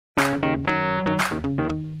We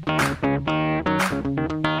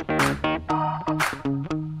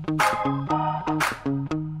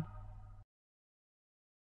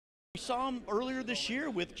saw him earlier this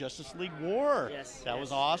year with Justice League War. Yes, that yes.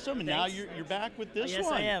 was awesome, and now Thanks. you're back with this Yes,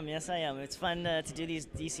 one. I am. Yes, I am. It's fun to do these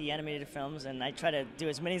DC animated films, and I try to do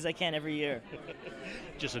as many as I can every year.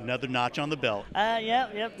 Just another notch on the belt.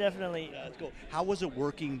 Yep, definitely. That's cool. How was it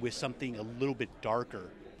working with something a little bit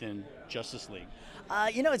darker than Justice League?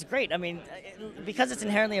 It's great. I mean, because it's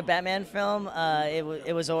inherently a Batman film,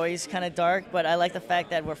 it was always kind of dark, but I like the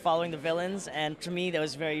fact that we're following the villains, and to me that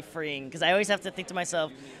was very freeing, because I always have to think to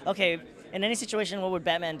myself, okay, in any situation, what would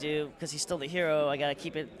Batman do? Because he's still the hero, I gotta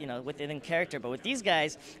keep it, within character. But with these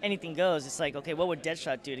guys, anything goes. It's like, okay, what would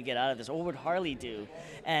Deadshot do to get out of this? Or what would Harley do?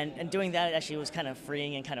 And doing that actually was kind of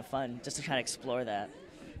freeing and kind of fun, just to try to explore that.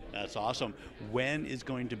 That's awesome. When is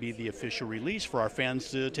going to be the official release for our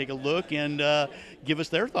fans to take a look and give us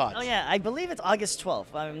their thoughts? Oh yeah, I believe it's August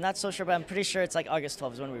 12th. I'm not so sure, but I'm pretty sure it's like August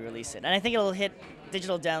 12th is when we release it. And I think it'll hit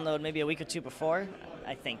digital download maybe a week or two before,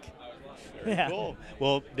 I think. Yeah. Cool.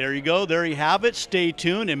 Well, there you go. There you have it. Stay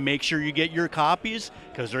tuned and make sure you get your copies,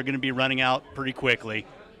 because they're going to be running out pretty quickly.